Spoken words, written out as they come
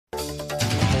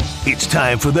It's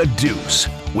time for The Deuce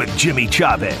with Jimmy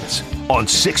Chavez on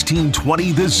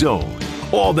 1620 The Zone.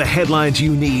 All the headlines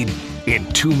you need in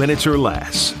 2 minutes or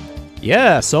less.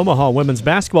 Yes, Omaha women's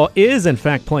basketball is in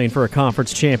fact playing for a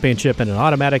conference championship and an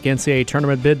automatic NCAA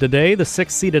tournament bid today. The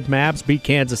 6th-seeded Mavs beat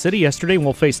Kansas City yesterday and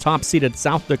will face top-seeded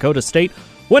South Dakota State,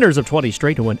 winners of 20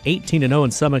 straight, to win 18-0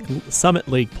 in Summit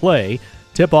League play.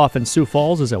 Tip-off in Sioux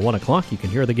Falls is at 1 o'clock. You can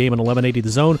hear the game on 1180 The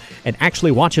Zone and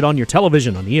actually watch it on your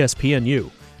television on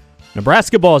ESPNU.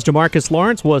 Nebraska Ball's Jamarcus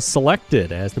Lawrence was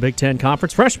selected as the Big Ten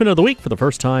Conference Freshman of the Week for the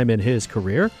first time in his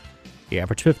career. He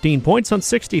averaged 15 points on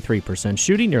 63%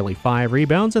 shooting, nearly 5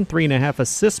 rebounds, and 3.5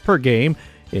 assists per game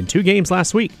in 2 games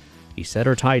last week. He set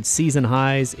or tied season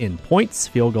highs in points,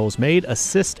 field goals made,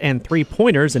 assists, and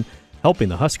 3-pointers, and helping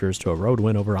the Huskers to a road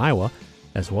win over Iowa,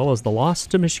 as well as the loss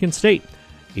to Michigan State.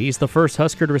 He's the first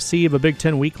Husker to receive a Big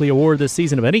Ten Weekly Award this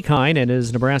season of any kind and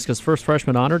is Nebraska's first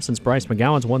freshman honored since Bryce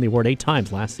McGowan's won the award 8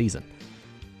 times last season.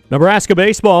 Nebraska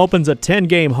baseball opens a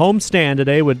 10-game homestand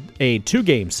today with a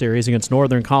 2-game series against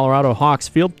Northern Colorado Hawks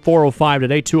Field, 4:05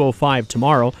 today, 2:05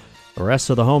 tomorrow. The rest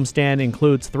of the homestand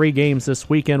includes 3 games this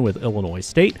weekend with Illinois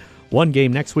State, 1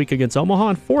 game next week against Omaha,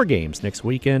 and 4 games next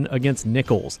weekend against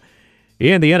Nichols.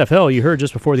 In the NFL, you heard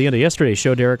just before the end of yesterday's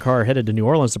show, Derek Carr headed to New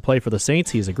Orleans to play for the Saints.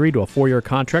 He's agreed to a 4-year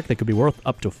contract that could be worth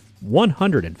up to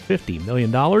 $150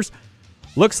 million.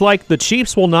 Looks like the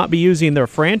Chiefs will not be using their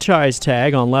franchise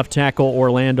tag on left tackle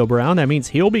Orlando Brown. That means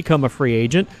he'll become a free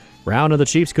agent. Brown and the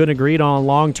Chiefs couldn't agree on a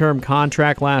long-term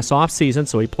contract last offseason,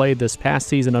 so he played this past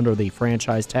season under the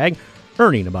franchise tag,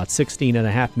 earning about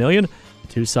 $16.5 million. The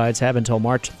two sides have until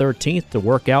March 13th to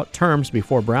work out terms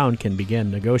before Brown can begin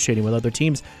negotiating with other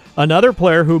teams. Another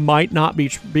player who might not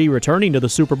be returning to the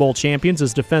Super Bowl champions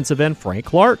is defensive end Frank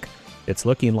Clark. It's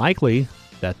looking likely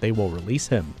that they will release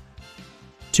him.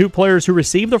 2 players who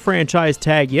received the franchise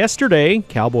tag yesterday,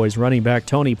 Cowboys running back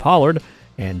Tony Pollard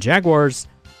and Jaguars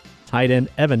tight end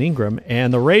Evan Ingram.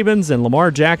 And the Ravens and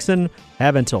Lamar Jackson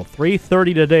have until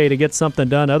 3:30 today to get something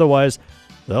done. Otherwise,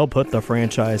 they'll put the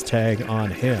franchise tag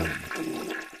on him.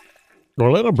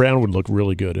 Orlando Brown would look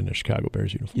really good in a Chicago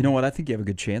Bears uniform. You know what? I think you have a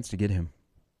good chance to get him.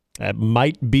 That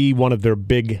might be one of their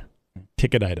big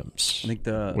ticket items I think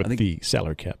the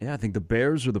salary cap. Yeah, I think the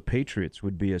Bears or the Patriots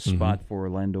would be a spot for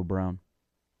Orlando Brown.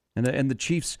 And the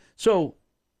Chiefs. So,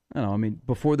 I don't know, I mean,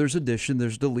 before there's addition,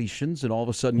 there's deletions, and all of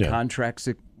a sudden contracts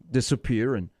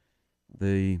disappear, and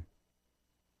it's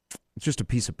just a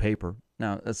piece of paper.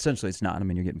 Now, essentially it's not. I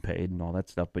mean, you're getting paid and all that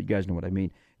stuff, but you guys know what I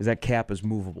mean, is that cap is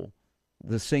movable.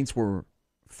 The Saints were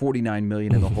 $49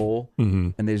 million in the hole,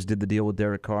 and they just did the deal with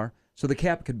Derek Carr. So the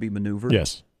cap could be maneuvered.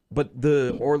 Yes. But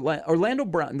the Orlando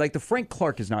Brown, like the Frank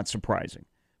Clark is not surprising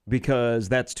because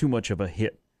that's too much of a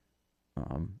hit.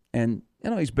 And you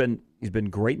know he's been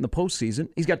great in the postseason.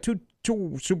 He's got two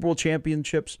Super Bowl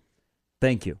championships.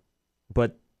 Thank you,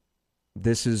 but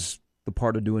this is the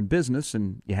part of doing business,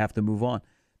 and you have to move on.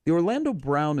 The Orlando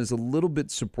Brown is a little bit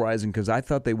surprising because I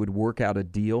thought they would work out a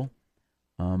deal,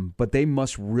 but they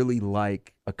must really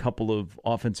like a couple of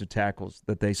offensive tackles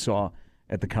that they saw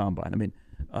at the Combine. I mean,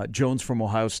 Jones from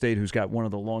Ohio State, who's got one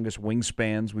of the longest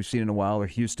wingspans we've seen in a while, or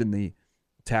Houston, the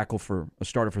tackle for a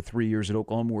starter for 3 years at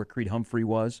Oklahoma, where Creed Humphrey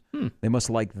was. They must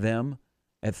like them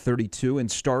at 32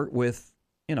 and start with,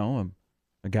 you know,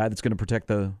 a guy that's going to protect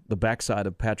the backside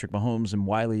of Patrick Mahomes and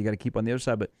Wiley. You got to keep on the other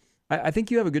side, but I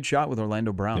think you have a good shot with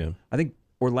Orlando Brown. Yeah. I think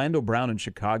Orlando Brown in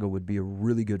Chicago would be a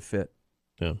really good fit.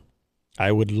 Yeah,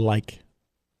 I would like.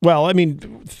 Well, I mean,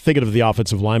 thinking of the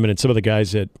offensive linemen and some of the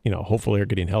guys that hopefully are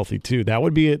getting healthy too, that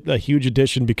would be a huge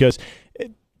addition because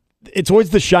it's always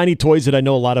the shiny toys that I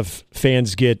know a lot of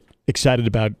fans get excited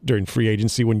about during free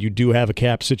agency when you do have a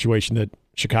cap situation that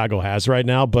Chicago has right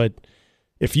now. But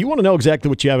if you want to know exactly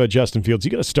what you have at Justin Fields, you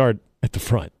got to start at the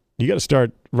front. You got to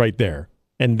start right there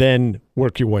and then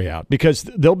work your way out because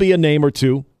there'll be a name or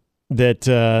two that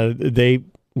they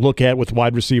look at with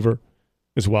wide receiver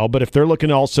as well. But if they're looking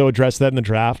to also address that in the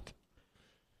draft,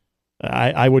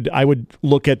 I would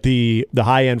look at the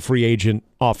high-end free agent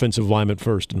offensive lineman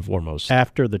first and foremost.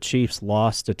 After the Chiefs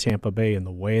lost to Tampa Bay and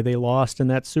the way they lost in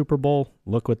that Super Bowl,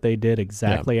 look what they did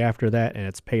exactly after that, and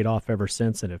it's paid off ever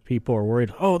since. And if people are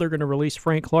worried, they're going to release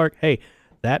Frank Clark, hey,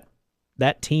 that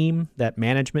team, that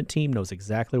management team knows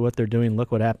exactly what they're doing.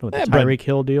 Look what happened with the Tyreek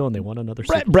Hill deal, and they won another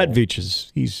Super Bowl. Brett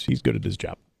Veach he's good at his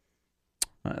job.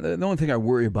 The only thing I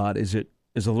worry about is a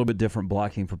little bit different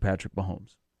blocking for Patrick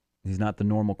Mahomes. He's not the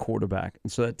normal quarterback,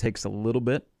 and so that takes a little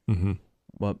bit. Mm-hmm.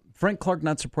 But Frank Clark,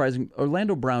 not surprising.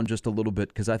 Orlando Brown, just a little bit,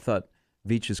 because I thought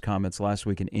Veach's comments last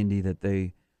week in Indy that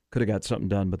they could have got something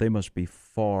done, but they must be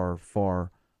far, far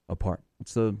apart.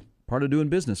 It's the part of doing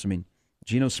business. I mean,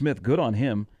 Geno Smith, good on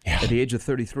him. Yeah. At the age of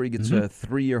 33, gets a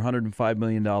 3-year, $105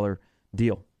 million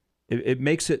deal. It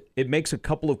makes a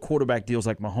couple of quarterback deals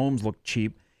like Mahomes look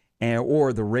cheap,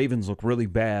 or the Ravens look really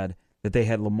bad that they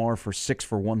had Lamar for 6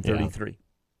 for 133.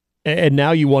 Yeah. And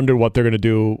now you wonder what they're going to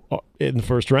do in the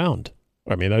first round.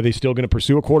 I mean, are they still going to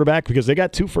pursue a quarterback? Because they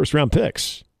got 2 first-round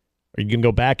picks. Are you going to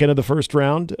go back into the first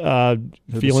round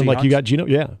feeling like you got Geno?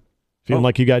 Yeah. Feeling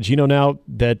like you got Geno now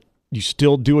that you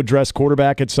still do address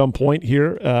quarterback at some point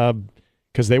here?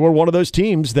 Because they were one of those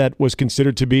teams that was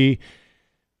considered to be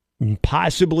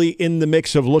possibly in the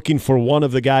mix of looking for one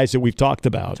of the guys that we've talked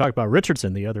about. Talked about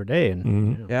Richardson the other day.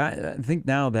 And Yeah, I think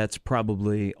now that's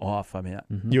probably off. I mean,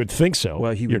 You would think so.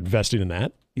 Well, You're investing in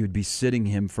that. You would be sitting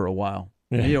him for a while.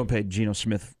 Yeah. You don't pay Geno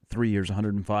Smith 3 years,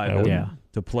 $105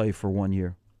 to play for 1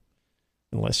 year.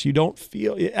 Unless you don't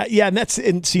feel, and that's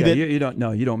that you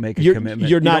don't you don't make a commitment.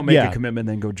 You're not you don't make a commitment,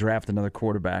 then go draft another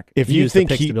quarterback. If you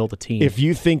think to build a team. If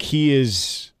you think he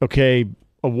is okay,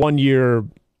 a 1 year,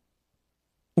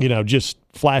 just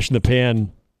flash in the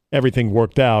pan, everything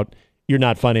worked out, you're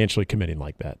not financially committing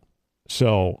like that.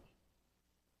 So,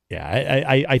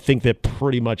 I think that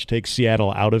pretty much takes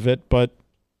Seattle out of it. But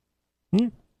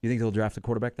you think they'll draft a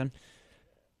quarterback then?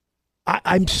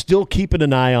 I'm still keeping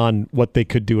an eye on what they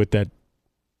could do at the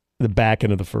back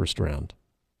end of the first round.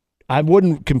 I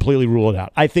wouldn't completely rule it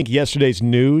out. I think yesterday's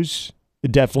news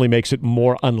definitely makes it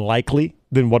more unlikely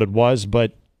than what it was,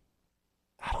 but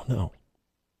I don't know.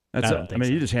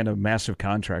 You just hand a massive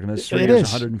contract. I mean, it's 3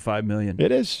 years, $105 million.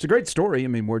 It is. It's a great story. I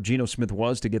mean, where Geno Smith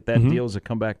was to get that deal as a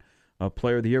comeback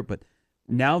player of the year, but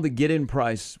now the get-in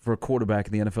price for a quarterback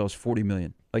in the NFL is $40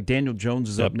 million. Like Daniel Jones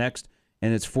is up next,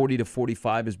 and it's 40 to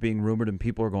 45 is being rumored, and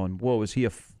people are going, "Whoa, is he a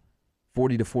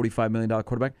 $40 to $45 million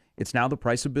quarterback?" It's now the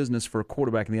price of business for a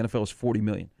quarterback in the NFL is $40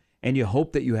 million, and you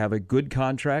hope that you have a good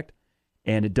contract,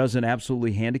 and it doesn't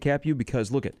absolutely handicap you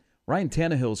because look at Ryan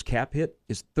Tannehill's cap hit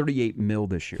is $38 million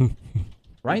this year.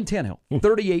 Ryan Tannehill,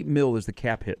 $38 million is the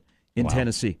cap hit in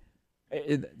Tennessee.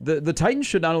 The Titans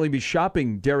should not only be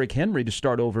shopping Derrick Henry to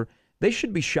start over, they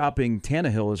should be shopping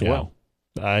Tannehill as well.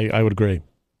 I would agree.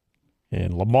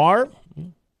 And Lamar,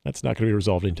 that's not going to be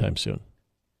resolved anytime soon.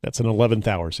 That's an 11th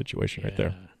hour situation right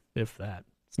there. If that.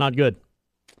 It's not good.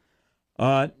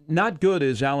 Not good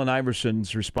is Allen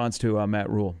Iverson's response to Matt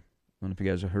Rule. I don't know if you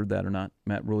guys have heard that or not.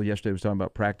 Matt Rule yesterday was talking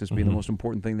about practice being the most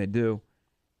important thing they do.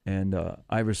 And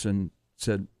Iverson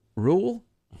said, "Rule,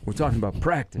 we're talking about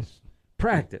practice.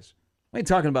 Practice. We ain't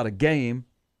talking about a game.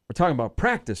 We're talking about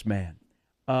practice, man."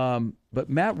 But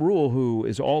Matt Rule, who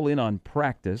is all in on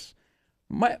practice,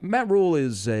 Matt Rule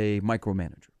is a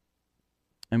micromanager.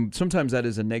 And sometimes that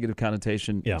is a negative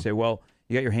connotation. Yeah. You say, well,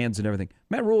 you got your hands in everything.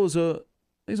 Matt Rule is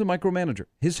he's a micromanager.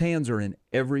 His hands are in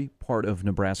every part of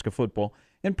Nebraska football.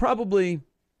 And probably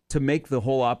to make the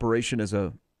whole operation as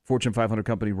a Fortune 500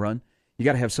 company run, you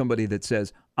got to have somebody that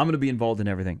says, I'm going to be involved in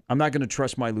everything. I'm not going to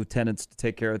trust my lieutenants to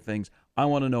take care of things. I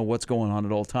want to know what's going on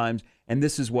at all times, and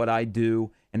this is what I do,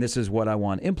 and this is what I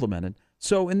want implemented.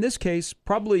 So in this case,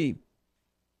 probably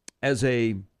as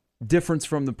a difference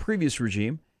from the previous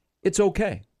regime, it's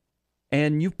okay.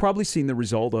 And you've probably seen the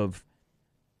result of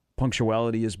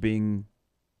punctuality is being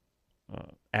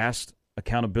asked,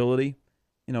 accountability,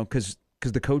 because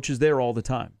the coach is there all the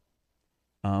time.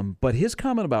 But his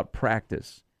comment about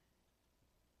practice,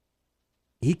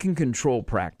 he can control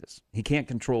practice. He can't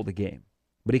control the game,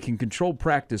 but he can control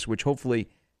practice, which hopefully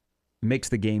makes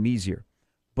the game easier.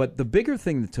 But the bigger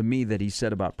thing to me that he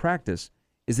said about practice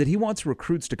is that he wants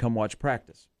recruits to come watch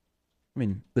practice. I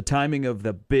mean, the timing of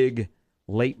the big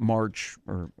late March,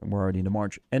 or we're already into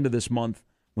March, end of this month,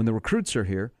 when the recruits are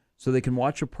here, so they can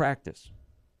watch a practice.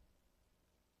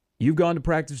 You've gone to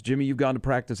practice, Jimmy, you've gone to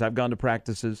practice, I've gone to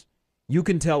practices. You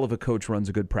can tell if a coach runs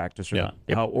a good practice or not.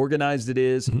 Yep. How organized it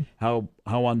is, how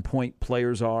on point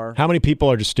players are. How many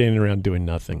people are just standing around doing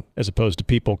nothing as opposed to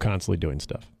people constantly doing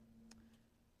stuff?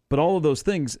 But all of those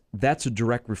things, that's a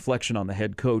direct reflection on the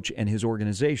head coach and his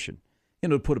organization.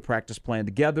 To put a practice plan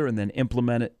together and then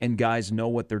implement it, and guys know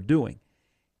what they're doing.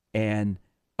 And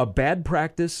a bad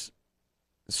practice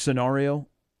scenario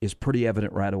is pretty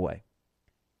evident right away.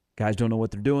 Guys don't know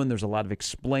what they're doing. There's a lot of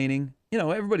explaining.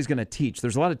 Everybody's going to teach.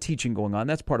 There's a lot of teaching going on.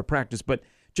 That's part of practice. But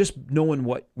just knowing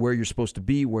where you're supposed to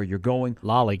be, where you're going.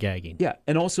 Lollygagging. Yeah,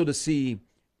 and also to see.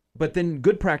 But then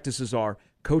good practices are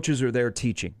coaches are there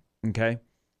teaching, okay?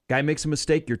 Guy makes a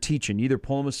mistake, you're teaching. You either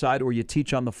pull him aside or you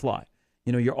teach on the fly.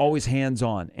 You're always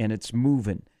hands-on, and it's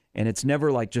moving. And it's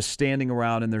never like just standing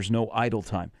around and there's no idle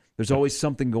time. There's always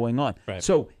something going on. Right.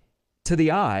 So to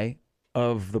the eye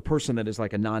of the person that is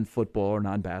like a non-football or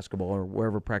non-basketball or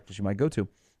wherever practice you might go to,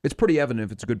 it's pretty evident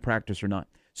if it's a good practice or not.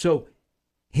 So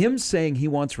him saying he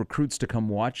wants recruits to come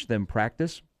watch them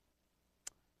practice,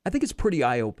 I think it's pretty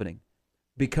eye-opening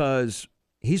because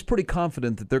he's pretty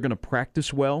confident that they're going to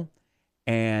practice well,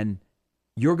 and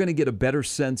you're going to get a better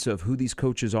sense of who these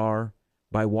coaches are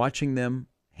by watching them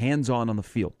hands-on on the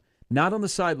field. Not on the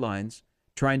sidelines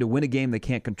trying to win a game they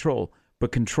can't control,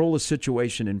 but control a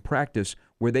situation in practice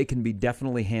where they can be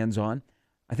definitely hands-on.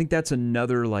 I think that's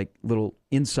another little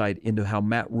insight into how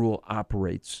Matt Rule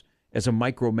operates as a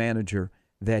micromanager,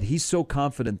 that he's so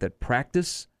confident that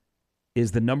practice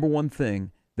is the number one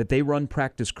thing, that they run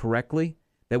practice correctly,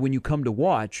 that when you come to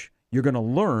watch, you're going to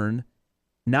learn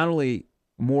not only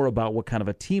more about what kind of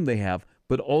a team they have,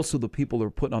 but also the people they're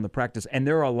putting on the practice. And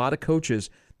there are a lot of coaches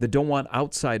that don't want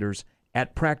outsiders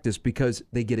at practice because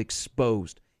they get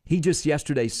exposed. He just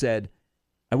yesterday said,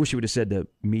 I wish he would have said to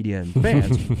media and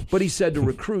fans, but he said to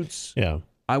recruits,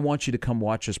 I want you to come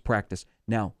watch us practice.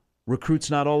 Now,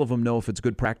 recruits, not all of them know if it's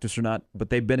good practice or not, but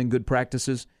they've been in good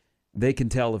practices. They can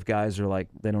tell if guys are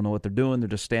they don't know what they're doing. They're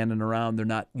just standing around. They're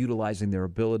not utilizing their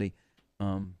ability.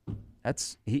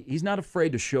 He's not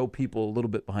afraid to show people a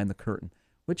little bit behind the curtain,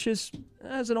 which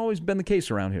hasn't always been the case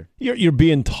around here. You're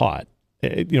being taught,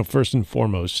 first and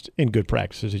foremost, in good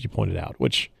practices, as you pointed out,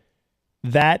 which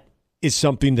that is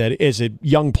something that as a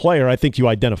young player, I think you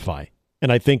identify.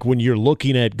 And I think when you're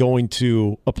looking at going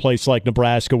to a place like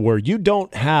Nebraska where you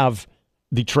don't have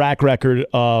the track record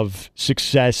of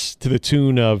success to the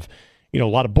tune of, a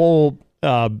lot of bowl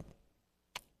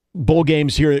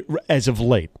games here as of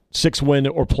late, 6-win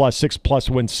or plus, 6+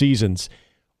 win seasons,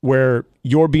 where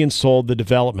you're being sold the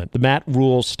development, the Matt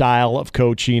Rule style of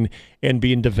coaching and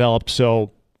being developed. So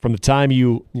from the time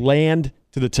you land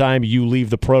to the time you leave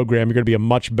the program, you're going to be a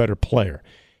much better player.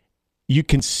 You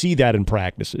can see that in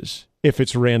practices if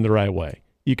it's ran the right way.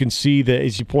 You can see that,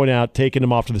 as you point out, taking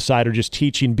them off to the side or just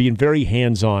teaching, being very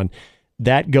hands-on,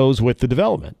 that goes with the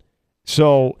development.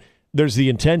 So there's the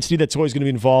intensity that's always going to be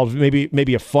involved,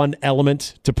 maybe a fun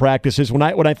element to practices. When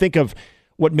I think of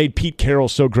what made Pete Carroll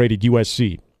so great at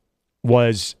USC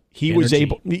was he was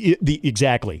able –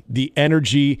 the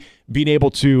energy, being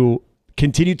able to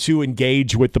continue to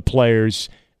engage with the players.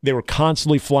 They were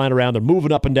constantly flying around. They're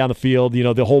moving up and down the field.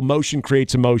 The whole motion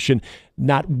creates emotion.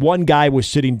 Not one guy was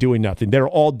sitting doing nothing. They're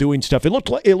all doing stuff. It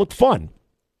looked fun.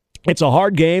 It's a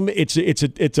hard game. It's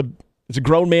a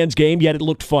grown man's game, yet it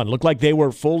looked fun. It looked like they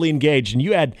were fully engaged. And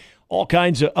you had all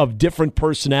kinds of different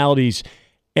personalities,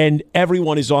 and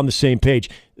everyone is on the same page.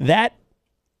 That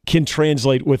can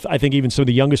translate with, I think, even some of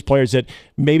the youngest players that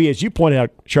maybe, as you pointed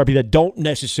out, Sharpie, that don't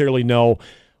necessarily know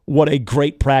what a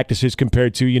great practice is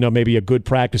compared to, maybe a good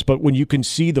practice. But when you can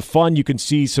see the fun, you can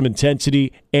see some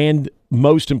intensity, and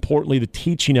most importantly, the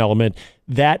teaching element,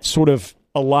 that sort of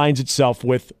aligns itself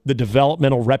with the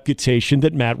developmental reputation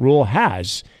that Matt Rule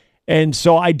has. And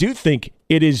so I do think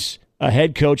it is a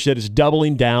head coach that is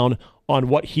doubling down on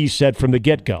what he said from the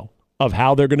get-go of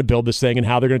how they're going to build this thing and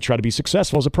how they're going to try to be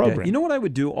successful as a program. Yeah, you know what I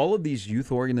would do? All of these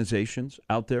youth organizations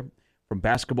out there, from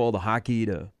basketball to hockey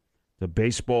to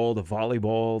baseball to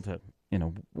volleyball to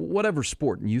whatever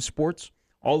sport and youth sports,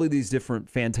 all of these different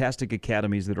fantastic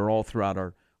academies that are all throughout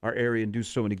our area and do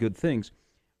so many good things,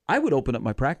 I would open up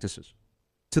my practices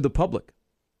to the public.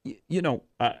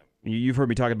 You've heard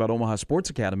me talking about Omaha Sports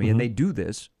Academy, and they do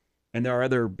this, and there are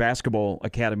other basketball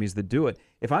academies that do it.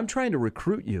 If I'm trying to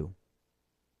recruit you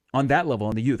on that level,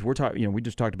 on the youth, we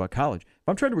just talked about college. If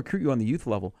I'm trying to recruit you on the youth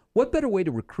level, what better way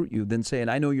to recruit you than saying,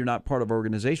 I know you're not part of our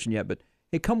organization yet, but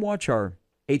hey, come watch our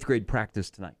 8th grade practice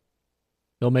tonight.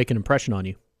 They'll make an impression on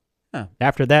you. Huh.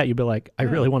 After that, you'll be like, I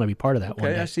really want to be part of that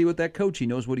one day. I see what that coach, he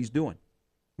knows what he's doing.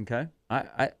 Okay?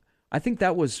 I think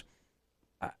that was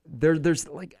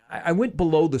I went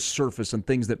below the surface on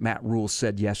things that Matt Rule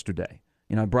said yesterday.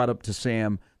 I brought up to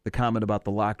Sam the comment about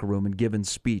the locker room and giving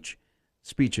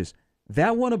speeches.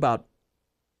 That one about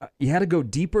you had to go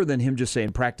deeper than him just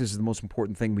saying practice is the most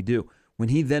important thing we do. When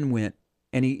he then went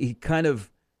and he kind of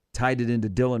tied it into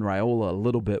Dylan Raiola a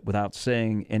little bit without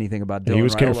saying anything about Dylan Raiola. He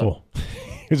was careful.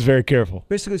 He was very careful.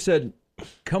 Basically said,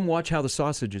 come watch how the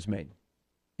sausage is made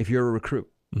if you're a recruit.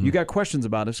 Mm-hmm. You got questions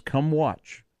about us, come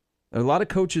watch. There are a lot of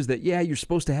coaches that, you're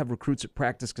supposed to have recruits at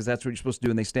practice because that's what you're supposed to do,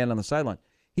 and they stand on the sideline.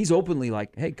 He's openly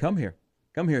like, hey, come here,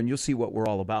 and you'll see what we're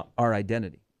all about, our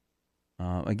identity.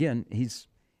 Again, he's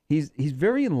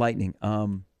very enlightening.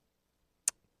 Connor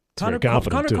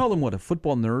called him what, a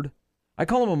football nerd? I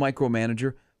call him a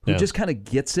micromanager who just kind of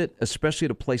gets it, especially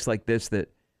at a place like this that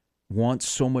wants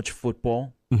so much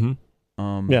football.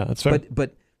 Mm-hmm. That's fair.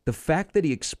 But the fact that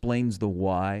he explains the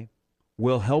why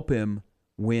will help him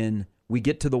when we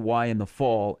get to the why in the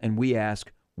fall and we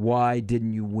ask, why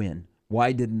didn't you win?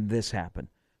 Why didn't this happen?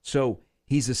 So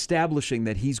he's establishing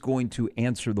that he's going to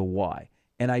answer the why.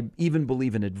 And I even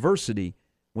believe in adversity,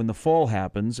 when the fall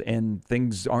happens and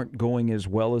things aren't going as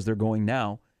well as they're going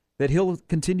now, that he'll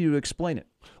continue to explain it.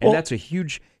 And that's a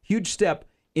huge, huge step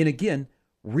in, again,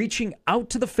 reaching out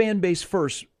to the fan base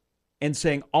first and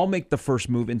saying, I'll make the first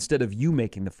move instead of you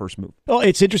making the first move. Well,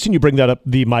 it's interesting you bring that up,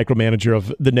 the micromanager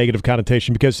of the negative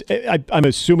connotation, because I'm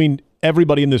assuming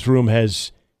everybody in this room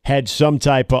has had some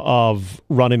type of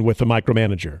run-in with a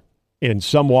micromanager in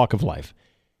some walk of life.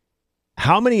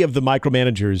 How many of the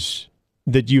micromanagers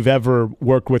that you've ever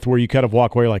worked with where you kind of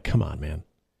walk away like, come on, man,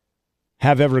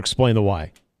 have ever explained the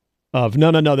why? Of,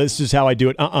 no, this is how I do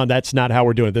it. That's not how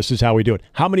we're doing it. This is how we do it.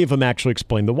 How many of them actually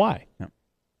explain the why? No.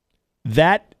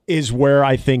 That is where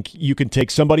I think you can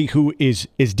take somebody who is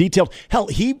detailed. Hell,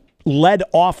 he led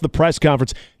off the press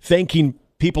conference thanking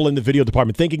people in the video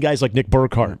department, thanking guys like Nick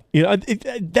Burkhardt. You know,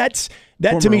 that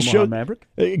to me shows Maverick.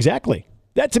 Exactly.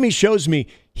 That to me shows me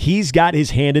he's got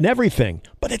his hand in everything,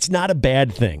 but it's not a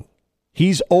bad thing.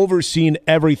 He's overseeing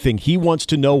everything. He wants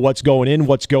to know what's going in,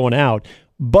 what's going out.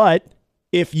 But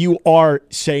if you are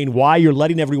saying why, you're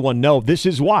letting everyone know this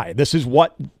is why, this is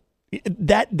what,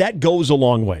 that goes a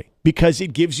long way, because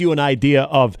it gives you an idea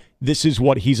of this is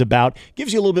what he's about,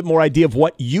 gives you a little bit more idea of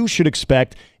what you should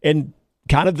expect and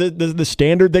kind of the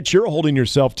standard that you're holding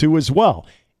yourself to as well.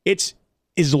 It's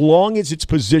as long as it's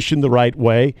positioned the right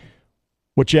way,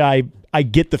 which I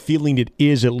get the feeling it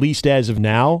is, at least as of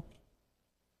now,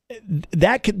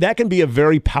 that can be a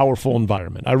very powerful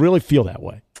environment. I really feel that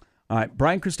way. All right,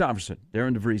 Brian Christopherson,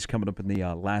 Darren DeVries coming up in the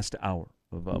last hour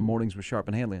of Mornings with Sharp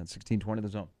and Hanley on 1620 The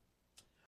Zone.